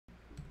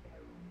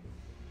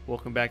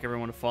Welcome back,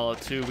 everyone, to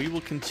Fallout 2. We will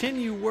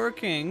continue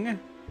working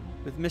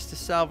with Mr.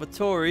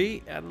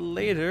 Salvatore at a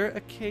later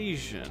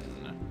occasion.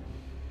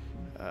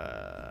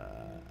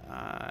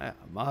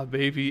 My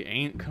baby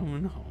ain't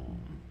coming home.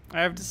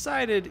 I have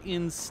decided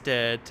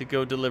instead to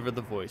go deliver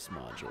the voice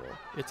module.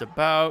 It's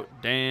about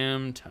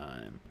damn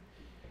time.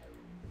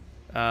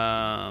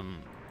 Oh.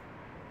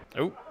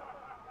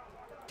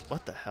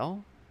 What the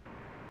hell?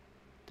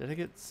 Did I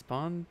get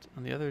spawned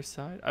on the other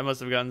side? I must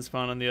have gotten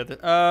spawned on the other...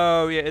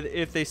 Oh, yeah,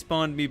 if they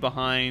spawned me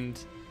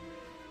behind...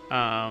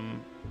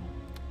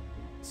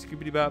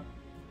 Scoobity-bop,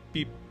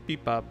 beep,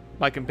 beep-bop,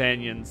 my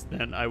companions,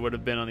 then I would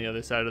have been on the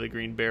other side of the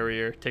green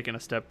barrier, taken a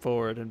step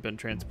forward, and been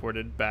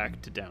transported back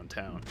to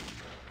downtown.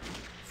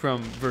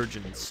 From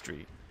Virgin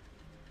Street.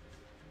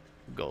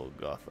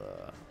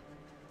 Golgotha.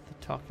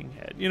 The talking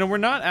head. You know, we're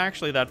not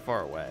actually that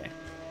far away.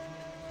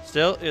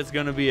 Still, it's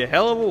going to be a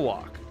hell of a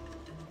walk.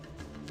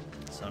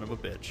 Son of a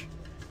bitch.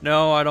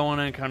 No, I don't want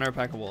to encounter a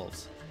pack of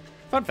wolves.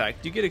 Fun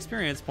fact, you get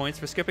experience points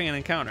for skipping an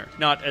encounter.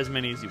 Not as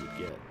many as you would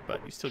get, but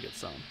you still get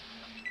some.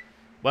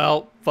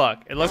 Well,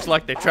 fuck. It looks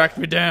like they tracked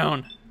me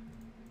down.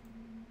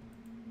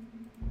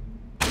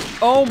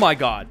 Oh my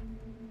god.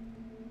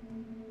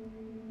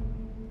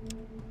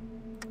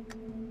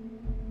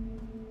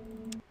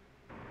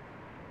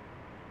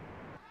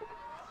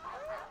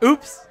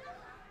 Oops.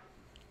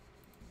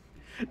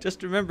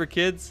 Just remember,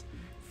 kids,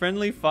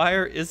 friendly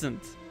fire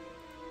isn't.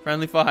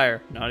 Friendly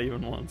fire, not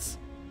even once.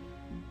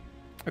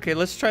 Okay,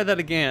 let's try that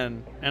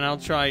again, and I'll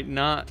try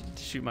not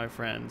to shoot my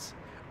friends.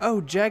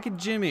 Oh, Jagged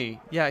Jimmy.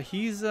 Yeah,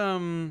 he's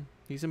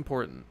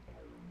important.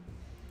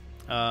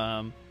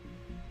 Yeah,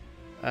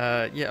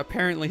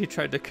 apparently he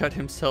tried to cut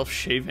himself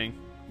shaving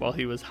while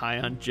he was high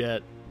on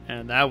jet,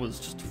 and that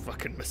was just a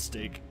fucking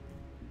mistake.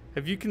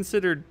 Have you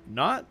considered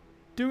not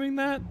doing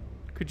that?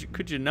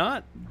 Could you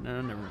not?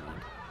 No, never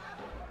mind.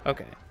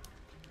 Okay.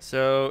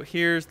 So,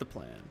 here's the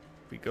plan.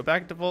 We go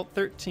back to Vault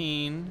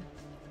 13.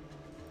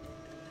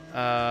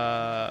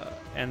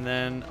 And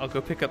then I'll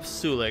go pick up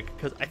Sulik,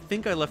 because I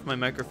think I left my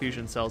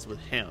microfusion cells with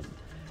him.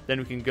 Then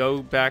we can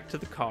go back to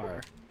the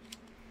car.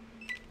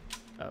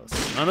 Oh,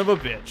 son of a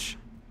bitch.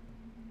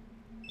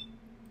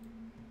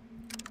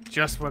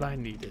 Just what I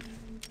needed.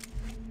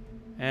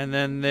 And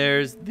then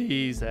there's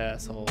these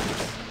assholes.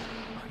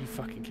 Are you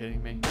fucking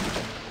kidding me?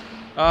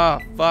 Ah,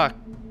 oh, fuck.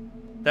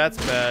 That's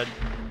bad.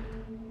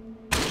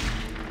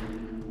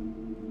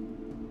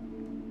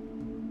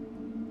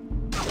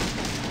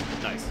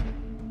 Nice.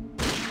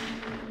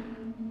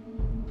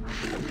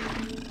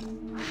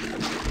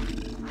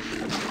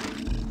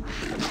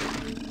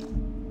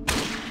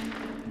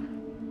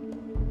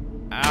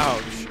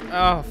 Ouch.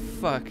 Oh,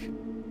 fuck.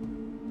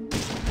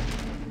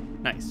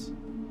 Nice.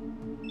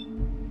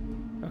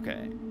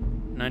 Okay.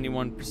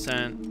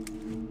 91%.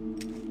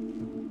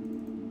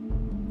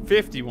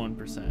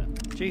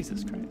 51%.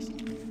 Jesus Christ.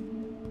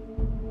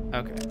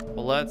 Okay.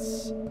 Well,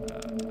 let's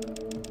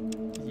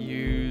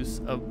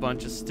use a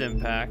bunch of stim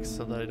packs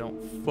so that I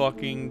don't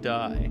fucking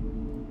die.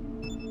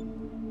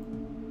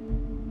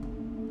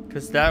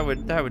 Because that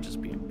would just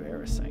be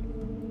embarrassing.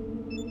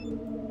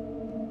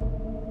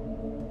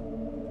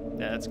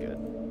 Yeah, that's good.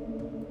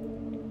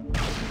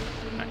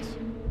 Nice.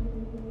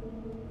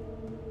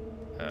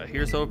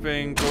 Here's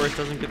hoping Boris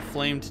doesn't get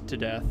flamed to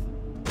death.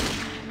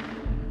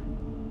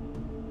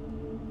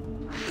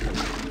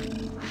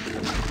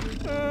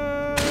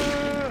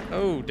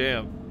 Oh,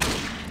 damn.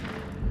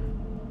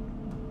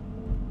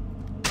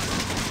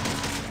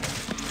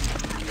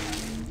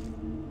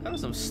 That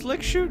was some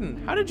slick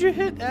shooting. How did you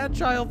hit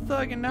Agile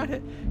Thug and not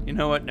hit... You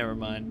know what? Never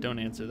mind. Don't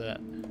answer that.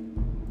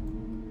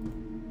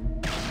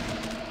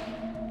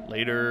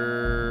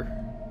 Later.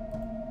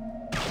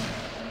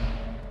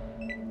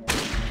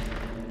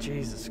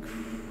 Jesus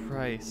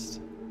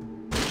Christ.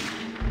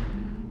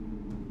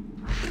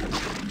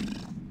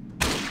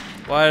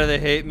 Why do they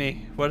hate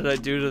me? What did I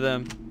do to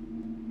them?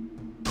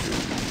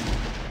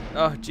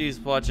 Oh, jeez,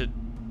 watch it.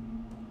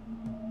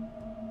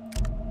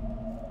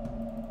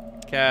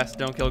 Cass,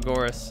 don't kill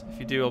Goris. If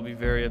you do, I'll be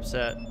very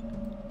upset.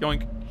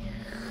 Yoink.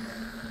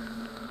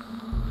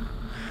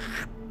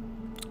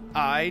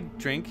 I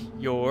drink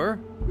your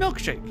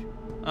milkshake.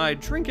 I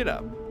drink it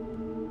up.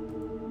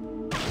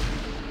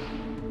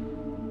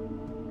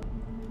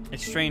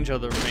 It's strange how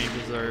the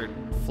ranges are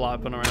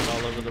flopping around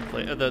all over the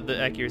place.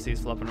 The accuracy is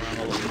flopping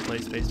around all over the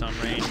place based on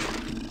range.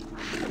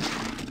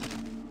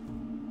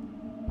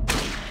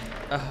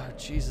 Oh,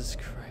 Jesus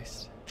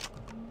Christ.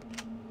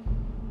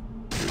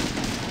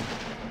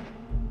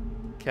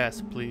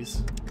 Cass,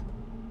 please.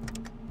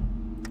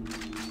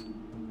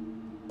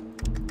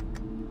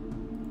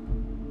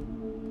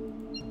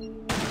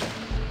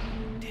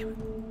 Damn it.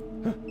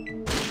 Huh.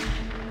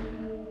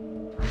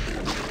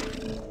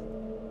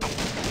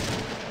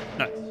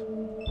 Nice.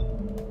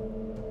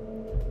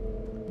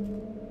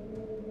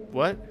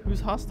 What?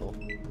 Who's hostile?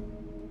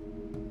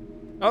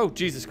 Oh,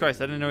 Jesus Christ,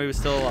 I didn't know he was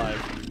still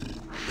alive.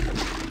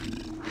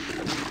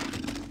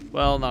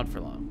 Well, not for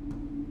long.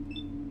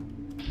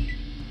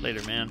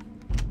 Later, man.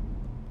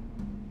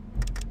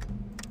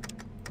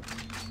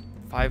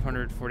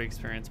 540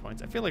 experience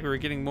points. I feel like we were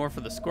getting more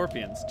for the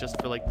scorpions, just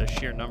for like the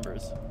sheer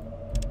numbers.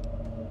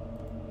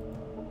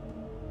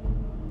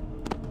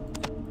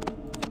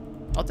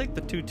 I'll take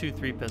the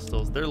 223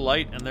 pistols. They're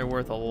light and they're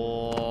worth a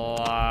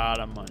lot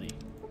of money.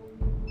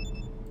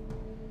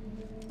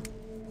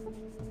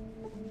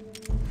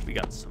 We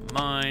got some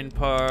mine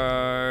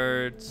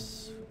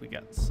parts. We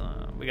got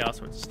all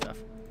sorts of stuff.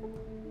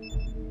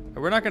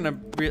 We're not gonna,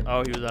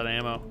 oh, he was out of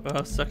ammo.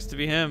 Oh, sucks to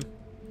be him.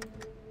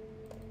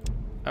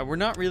 We're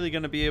not really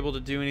gonna be able to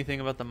do anything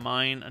about the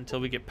mine until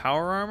we get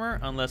power armor,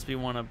 unless we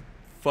want to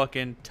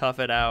fucking tough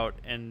it out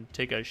and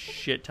take a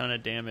shit ton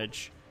of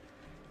damage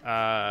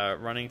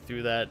running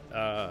through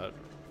that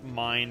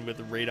mine with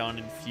radon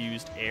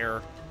infused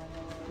air.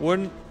 I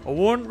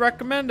wouldn't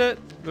recommend it,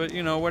 but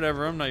you know,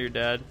 whatever. I'm not your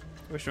dad.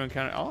 Wish to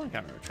encounter. I'll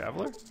encounter a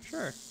traveler.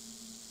 Sure.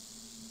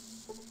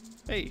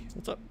 Hey,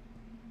 what's up?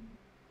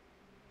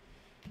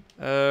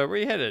 Where are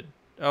you headed?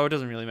 Oh, it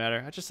doesn't really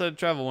matter. I just said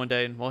travel one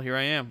day, and well, here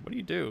I am. What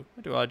do?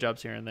 I do odd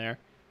jobs here and there.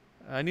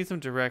 I need some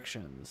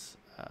directions.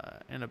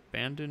 An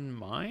abandoned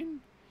mine?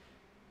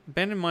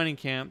 Abandoned mining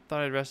camp.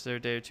 Thought I'd rest there a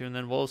day or two, and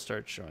then wolves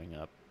start showing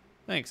up.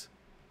 Thanks.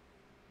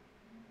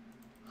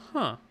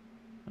 Huh.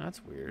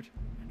 That's weird.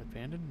 An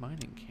abandoned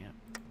mining camp.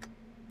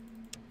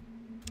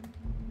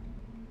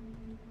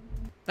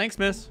 Thanks,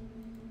 miss.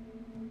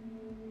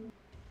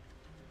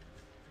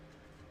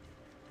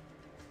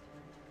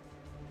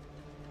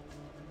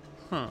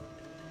 Huh.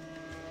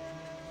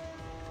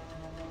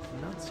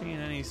 I'm not seeing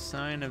any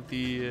sign of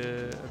the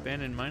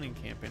abandoned mining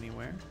camp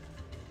anywhere.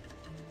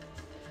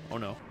 Oh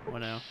no. What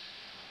now?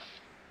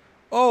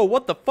 Oh,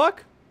 what the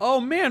fuck? Oh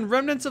man,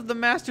 remnants of the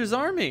Master's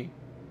army.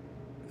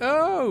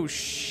 Oh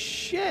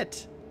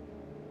shit.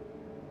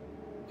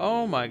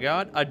 Oh my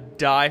god, a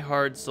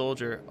die-hard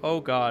soldier. Oh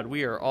god,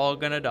 we are all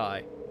gonna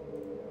die.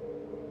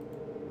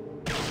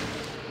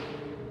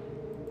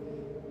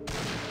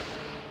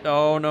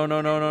 Oh, no,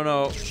 no, no, no,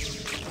 no.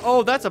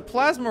 Oh, that's a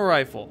plasma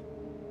rifle.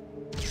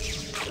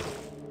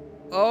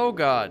 Oh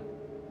god.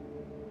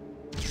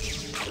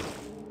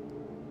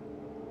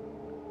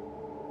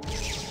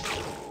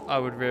 I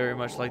would very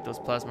much like those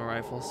plasma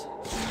rifles.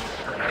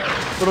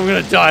 But I'm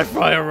gonna die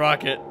by a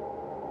rocket.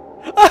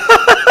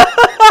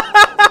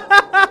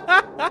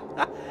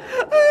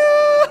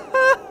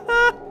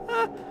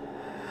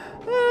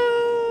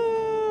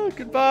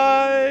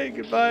 Goodbye.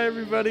 Goodbye,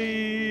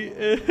 everybody.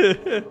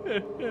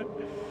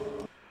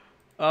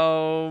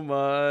 Oh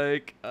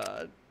my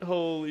god.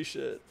 Holy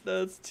shit.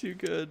 That's too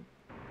good.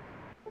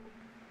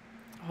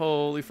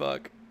 Holy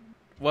fuck.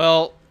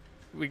 Well,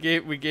 we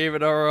gave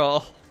it our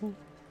all.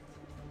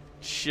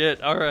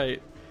 Shit,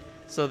 alright.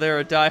 So there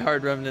are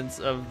diehard remnants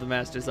of the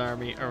Master's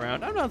army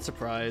around. I'm not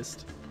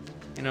surprised.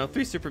 You know,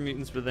 3 super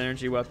mutants with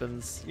energy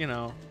weapons, you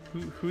know,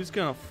 who's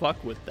gonna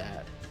fuck with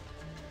that?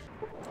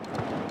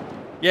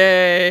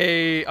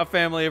 Yay! A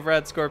family of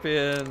red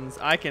scorpions.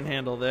 I can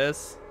handle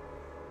this.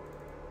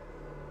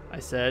 I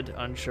said,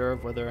 unsure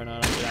of whether or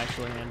not I could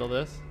actually handle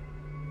this.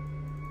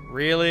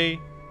 Really?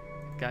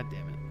 God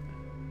damn it.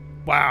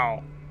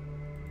 Wow.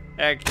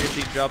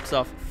 Accuracy drops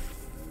off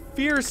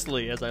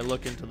fiercely as I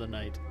look into the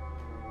night.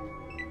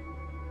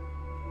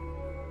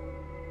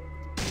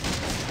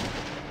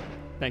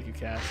 Thank you,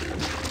 Cass.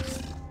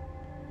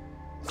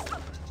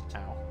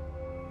 Ow.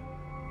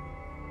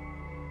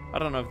 I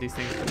don't know if these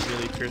things can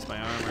really pierce my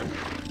armor.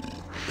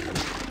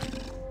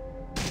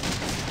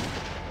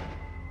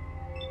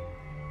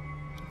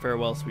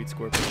 Farewell, sweet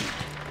scorpion.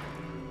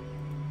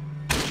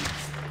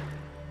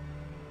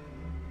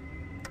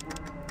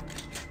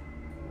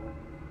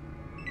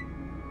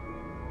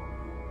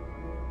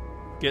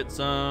 Get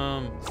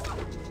some.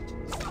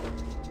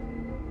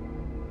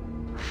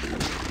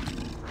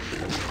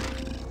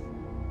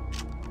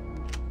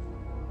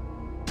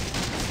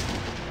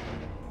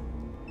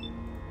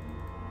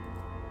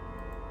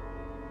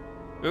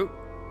 Oh.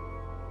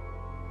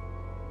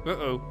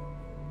 Uh-oh.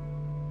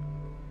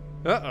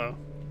 Uh-oh.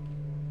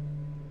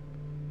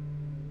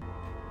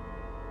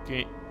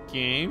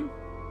 Game?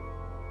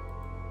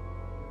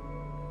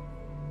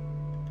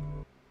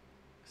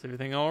 Is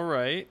everything all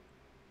right?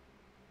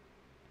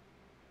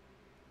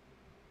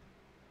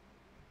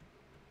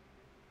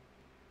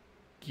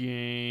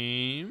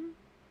 Game?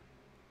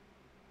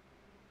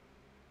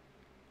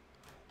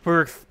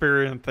 We're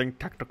experiencing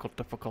technical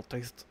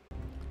difficulties.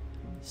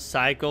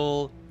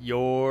 Cycle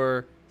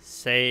your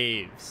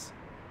saves.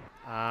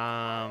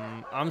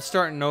 I'm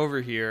starting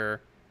over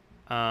here.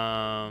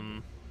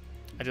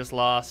 I just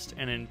lost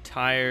an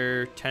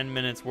entire 10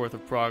 minutes worth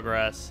of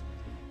progress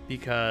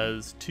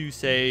because 2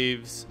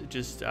 saves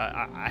just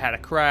I had a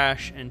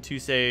crash and 2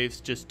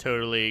 saves just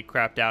totally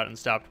crapped out and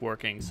stopped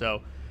working.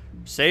 So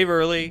save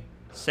early,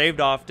 saved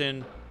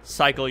often,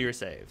 cycle your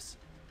saves.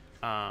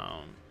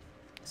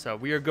 So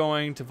we are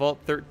going to Vault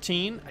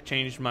 13. I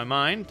changed my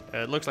mind.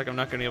 It looks like I'm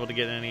not going to be able to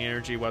get any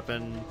energy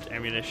weapon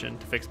ammunition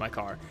to fix my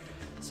car.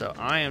 So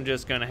I am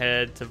just going to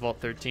head to Vault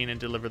 13 and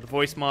deliver the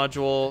voice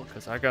module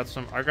because I got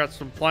some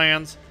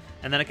plans.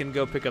 And then I can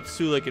go pick up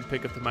Sulik and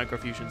pick up the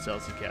microfusion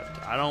cells he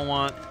kept. I don't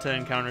want to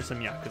encounter some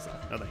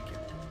Yakuza. No, thank you.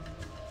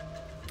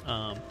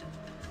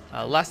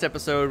 Last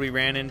episode we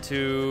ran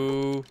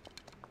into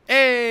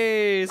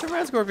some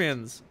rat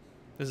scorpions.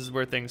 This is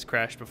where things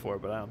crashed before,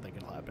 but I don't think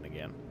it'll happen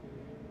again.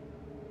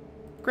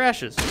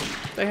 Crashes,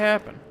 they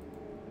happen.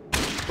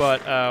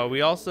 But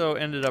we also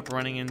ended up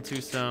running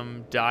into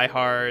some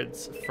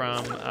diehards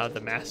from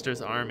the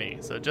Master's army.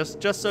 So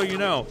just so you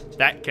know,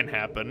 that can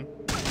happen.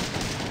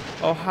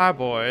 Oh, hi,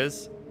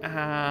 boys.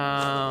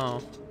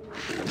 Ow.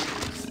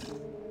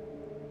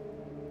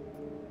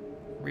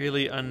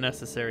 Really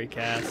unnecessary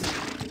cast.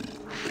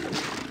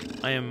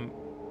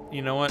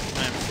 You know what?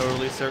 I am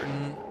totally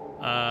certain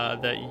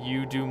that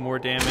you do more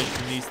damage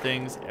than these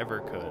things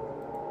ever could.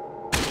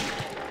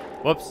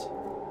 Whoops.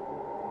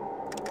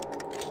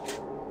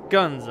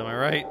 Guns, am I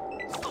right?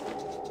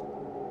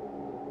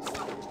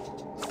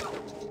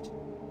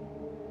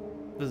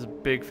 This is a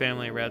big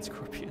family of rat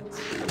scorpions.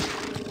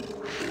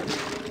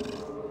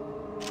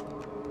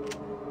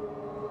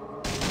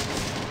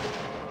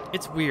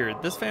 It's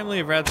weird. This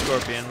family of rat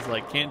scorpions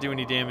like can't do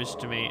any damage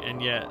to me,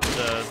 and yet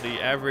the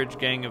average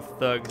gang of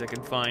thugs I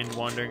can find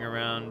wandering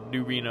around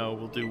New Reno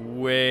will do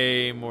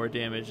way more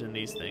damage than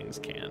these things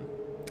can.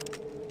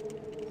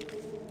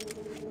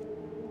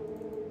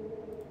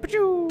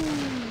 Pachoo!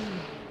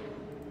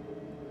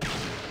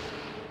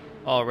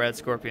 All rat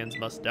scorpions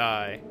must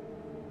die.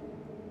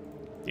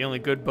 The only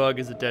good bug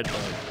is a dead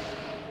bug.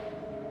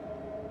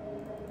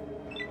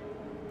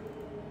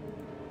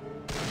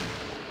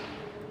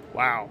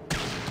 Wow.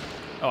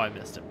 Oh, I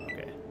missed him.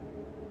 Okay.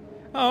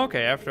 Oh,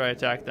 okay. After I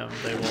attack them,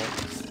 they will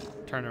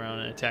turn around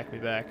and attack me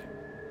back.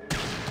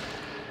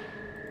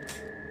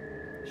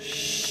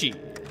 Shit.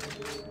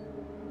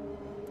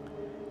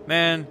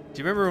 Man,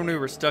 do you remember when we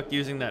were stuck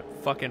using that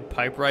fucking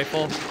pipe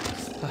rifle?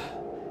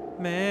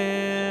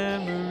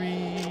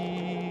 Memories.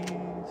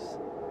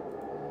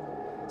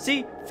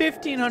 See,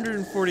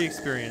 1,540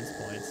 experience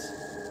points.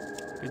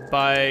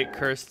 Goodbye,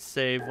 cursed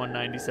save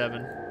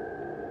 197.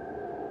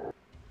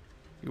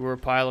 You were a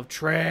pile of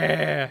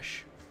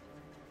trash.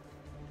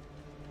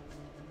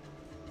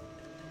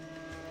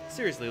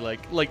 Seriously,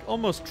 like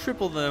almost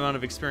triple the amount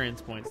of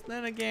experience points.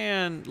 Then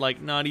again, like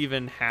not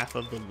even half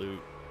of the loot.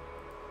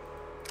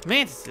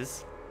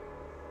 Mantises.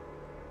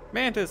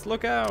 Mantis,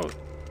 look out.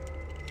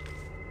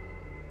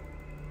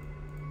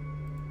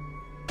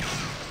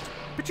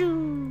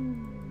 Pachoo.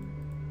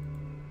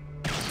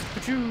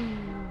 Pachoo.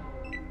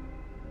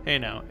 Hey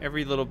now,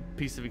 every little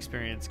piece of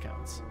experience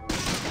counts.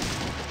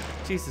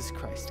 Jesus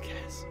Christ,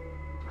 guys.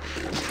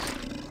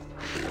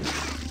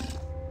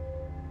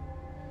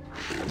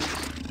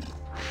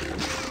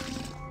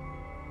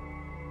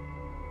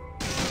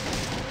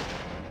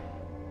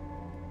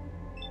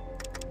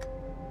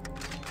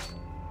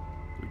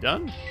 We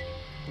done?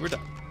 We're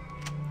done.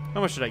 How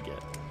much did I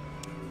get?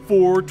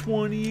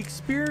 420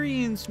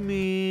 experience,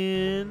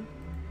 man.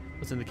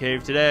 What's in the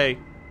cave today?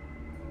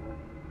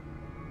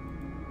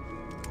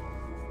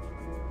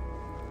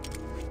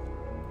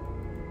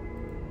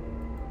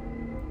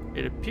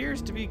 It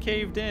appears to be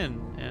caved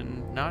in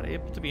and not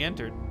able to be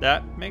entered.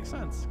 That makes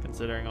sense,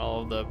 considering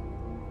all of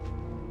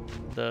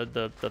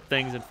the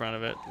things in front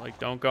of it. Like,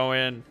 don't go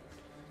in.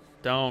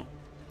 Don't.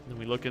 Then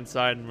we look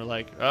inside and we're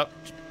like, oh,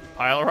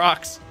 pile of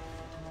rocks.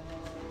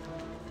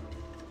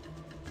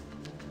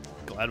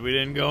 Glad we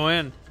didn't go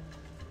in.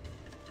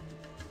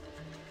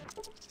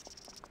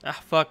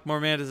 Ah, fuck, more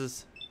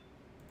mantises.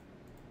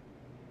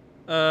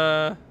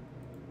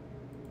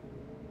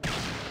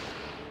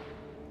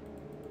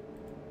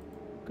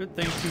 Good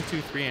thing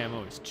 223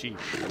 ammo is cheap.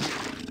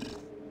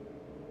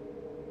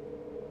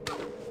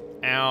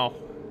 Ow.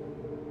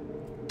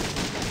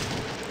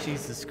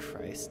 Jesus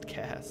Christ,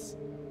 Cass.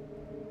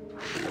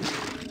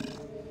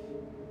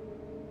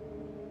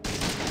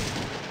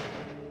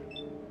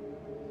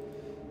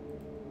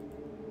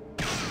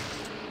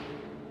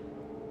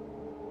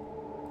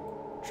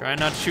 Try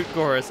not to shoot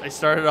Gorus. I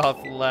started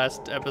off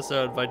last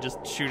episode by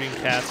just shooting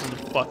Cass in the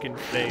fucking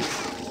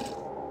face.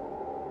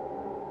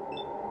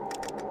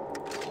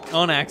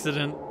 On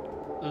accident.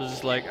 It was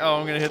just like, oh,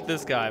 I'm gonna hit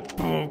this guy.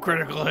 Boom,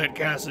 critical hit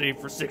Cassidy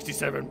for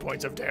 67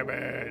 points of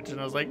damage. And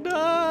I was like,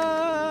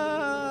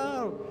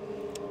 no!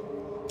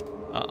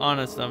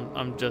 Honest,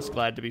 I'm just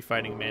glad to be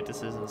fighting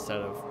mantises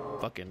instead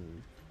of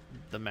fucking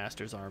the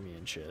Master's army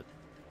and shit.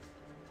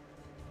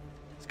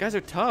 These guys are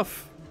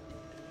tough.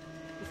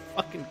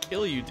 They'll fucking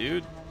kill you,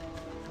 dude.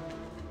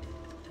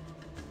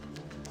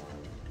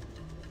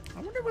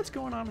 I wonder what's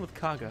going on with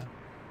Kaga.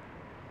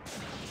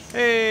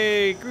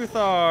 Hey,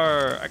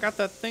 Gruthar! I got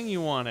that thing you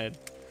wanted.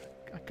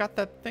 I got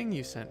that thing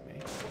you sent me.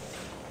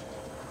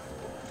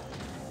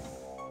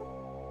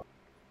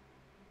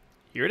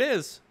 Here it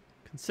is.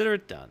 Consider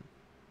it done.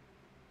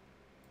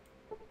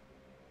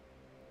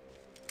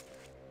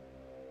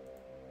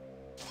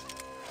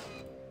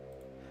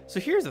 So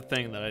here's a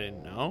thing that I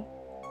didn't know.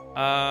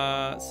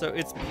 So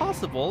it's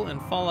possible in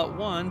Fallout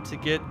 1 to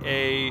get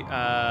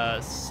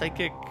a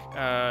psychic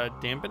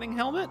dampening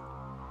helmet.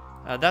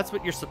 That's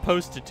what you're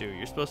supposed to do.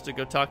 You're supposed to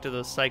go talk to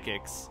those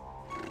psychics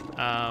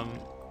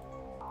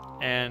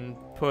and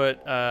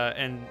put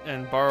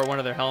and borrow one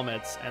of their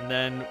helmets, and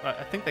then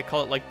I think they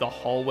call it like the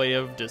hallway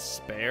of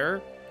despair.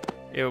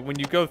 When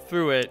you go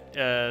through it,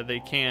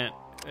 they can't.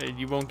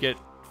 You won't get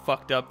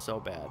fucked up so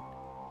bad.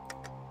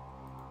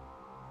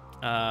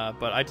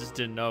 But I just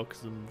didn't know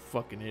because I'm a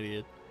fucking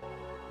idiot.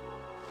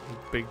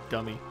 Big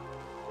dummy.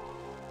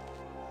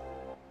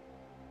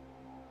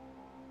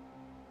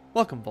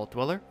 Welcome, Vault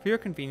Dweller. For your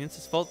convenience,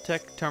 this Vault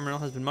Tech terminal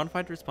has been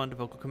modified to respond to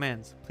vocal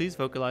commands. Please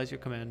vocalize your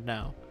command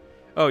now.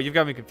 Oh, you've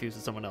got me confused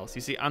with someone else.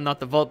 You see, I'm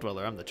not the Vault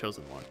Dweller, I'm the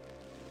chosen one.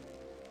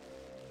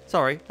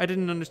 Sorry, I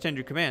didn't understand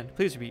your command.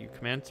 Please repeat your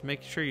command to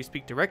make sure you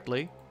speak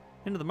directly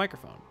into the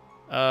microphone.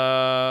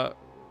 Run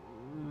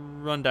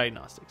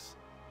diagnostics.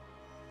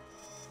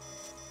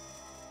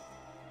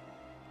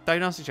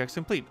 Diagnostic checks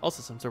complete. All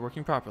systems are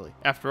working properly.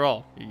 After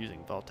all, you're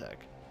using Vault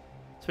Tech.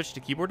 Switch to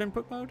keyboard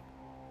input mode.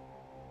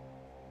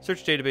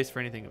 Search database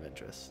for anything of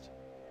interest.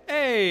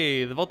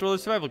 Hey, the Vault Dweller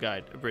Survival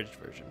Guide, abridged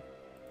version.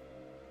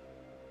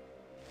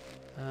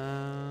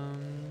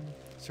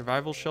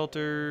 Survival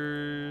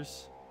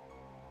shelters.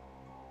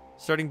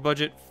 Starting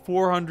budget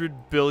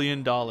 $400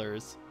 billion.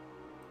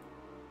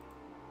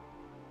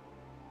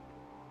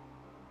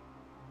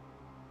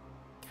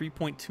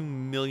 3.2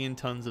 million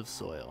tons of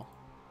soil.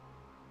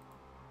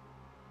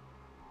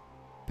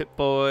 Pit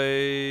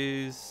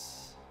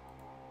Boys.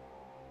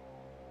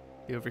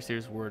 The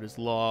Overseer's word is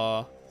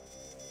law.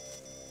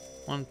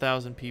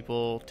 1,000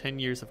 people. 10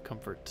 years of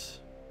comfort.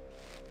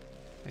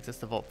 Access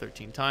the Vault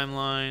 13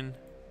 timeline.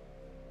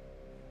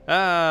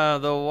 Ah,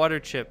 the water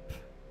chip.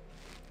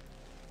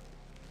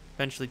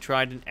 Eventually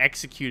tried and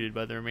executed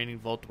by the remaining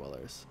Vault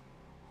Dwellers.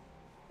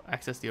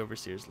 Access the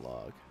Overseer's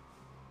log.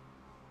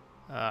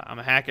 I'm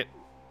gonna hack it.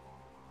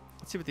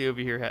 Let's see what the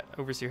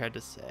Overseer had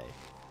to say.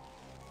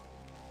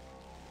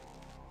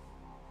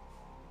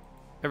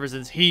 Ever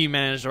since he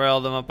managed to rile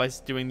them up by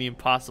doing the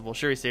impossible,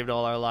 sure, he saved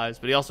all our lives,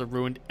 but he also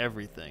ruined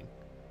everything.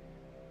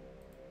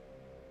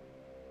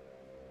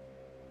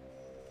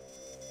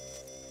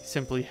 He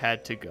simply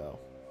had to go.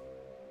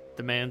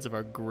 Demands of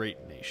our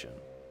great nation.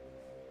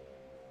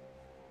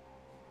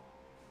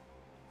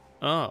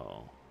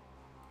 Oh.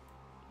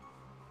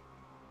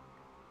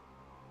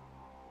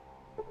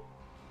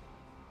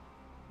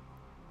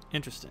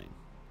 Interesting.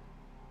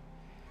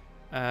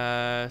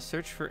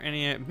 Search for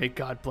any... May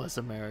God bless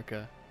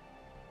America.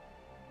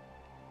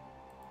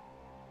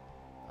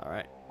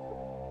 Alright.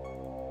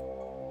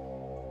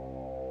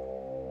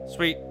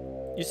 Sweet.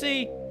 You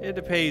see,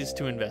 it pays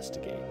to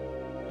investigate.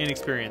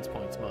 Inexperience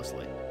points,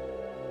 mostly.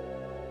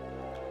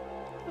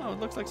 Oh, it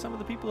looks like some of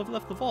the people have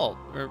left the vault.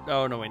 Or,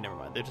 oh, no, wait, never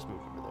mind. They just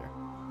moved over there.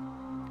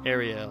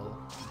 Ariel,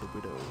 the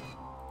widow.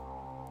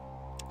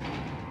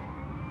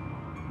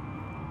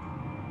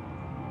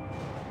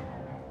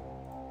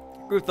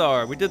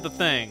 Gruthar, we did the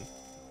thing.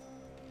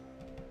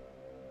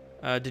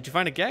 Did you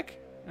find a Gek?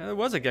 There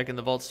was a Gek in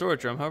the vault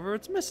storage room, however,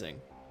 it's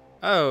missing.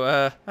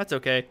 Oh, that's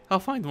okay. I'll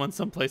find one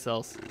someplace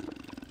else.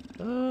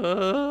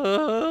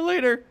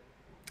 Later.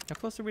 How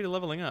close are we to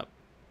leveling up?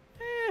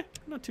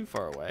 Not too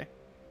far away.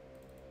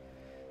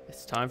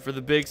 It's time for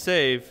the big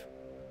save.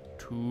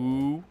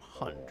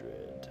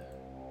 200.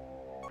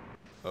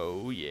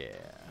 Oh, yeah.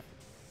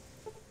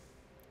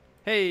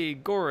 Hey,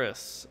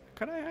 Goris.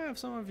 Could I have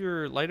some of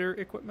your lighter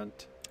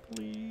equipment,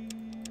 please?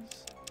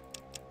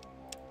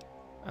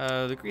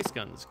 The grease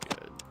gun's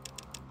good.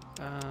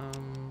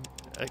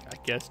 I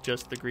guess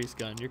just the grease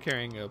gun. You're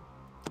carrying a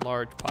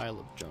large pile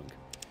of junk.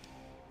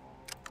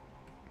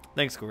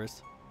 Thanks,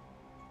 Goris.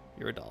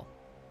 You're a doll.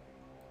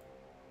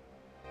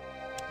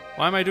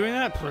 Why am I doing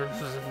that? For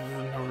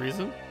no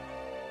reason.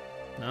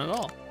 None at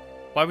all.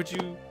 Why would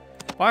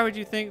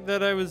you think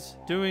that I was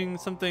doing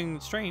something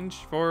strange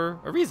for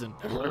a reason?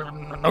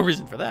 No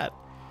reason for that.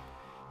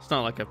 It's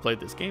not like I've played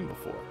this game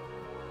before.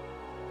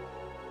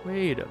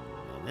 Wait a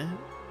minute.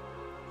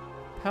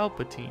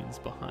 Palpatine's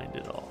behind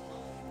it all.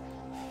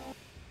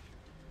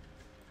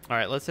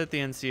 Alright, let's hit the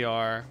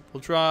NCR.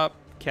 We'll drop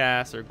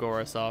Cass or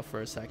Goris off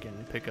for a second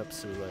and pick up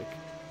Sulik.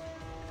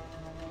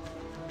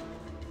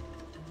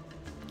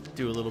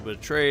 Do a little bit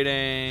of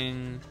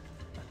trading.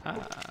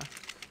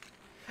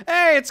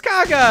 Hey, it's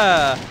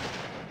Kaga!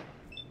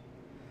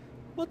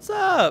 What's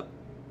up?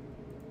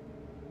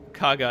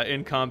 Kaga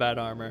in combat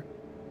armor.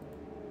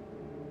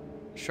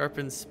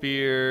 Sharpened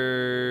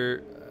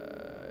spear.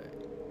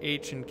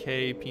 H and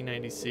K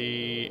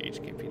P90C.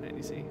 HK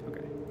P90C.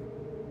 Okay.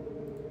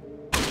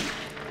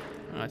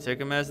 I take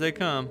them as they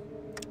come.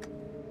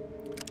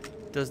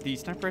 Does the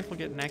sniper rifle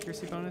get an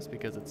accuracy bonus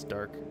because it's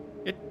dark?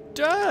 It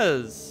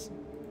does!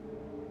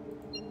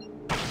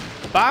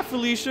 Bye,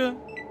 Felicia!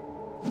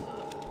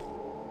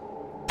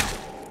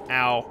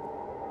 Ow.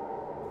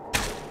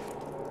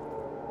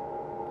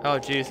 Oh,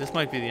 jeez, this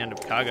might be the end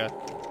of Kaga.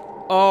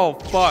 Oh,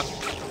 fuck.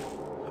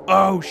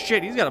 Oh,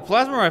 shit, he's got a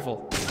plasma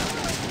rifle.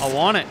 I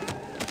want it.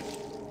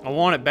 I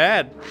want it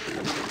bad.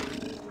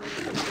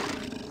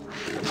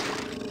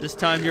 This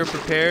time you're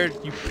prepared.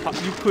 You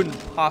couldn't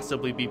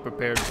possibly be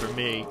prepared for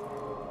me.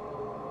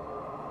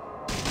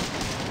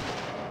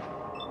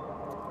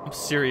 I'm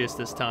serious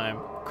this time.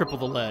 Cripple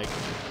the leg.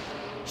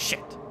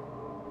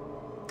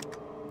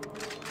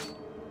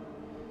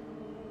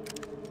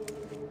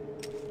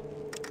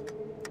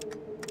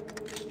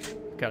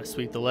 Gotta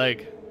sweep the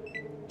leg.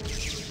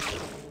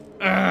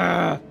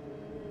 Ugh.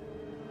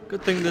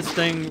 Good thing this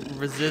thing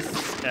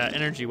resists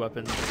energy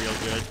weapons real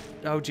good.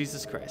 Oh,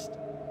 Jesus Christ.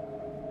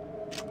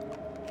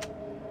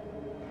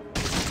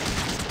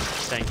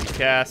 Thank you,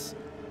 Cass.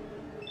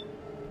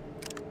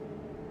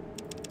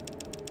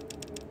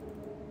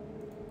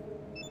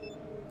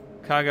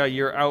 Kaga,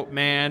 you're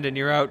outmanned and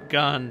you're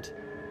outgunned.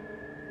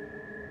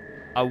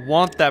 I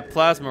want that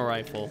plasma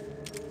rifle.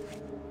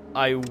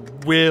 I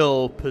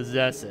will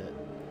possess it.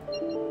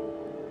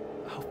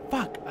 Oh,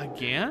 fuck.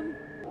 Again?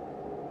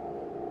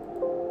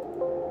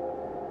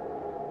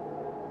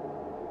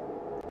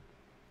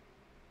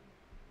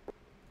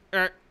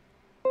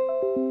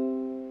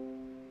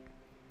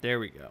 There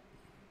we go.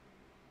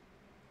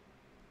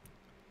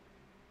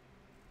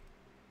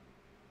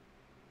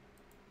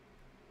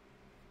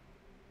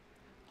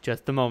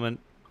 Just a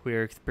moment. We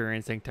are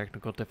experiencing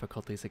technical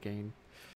difficulties again.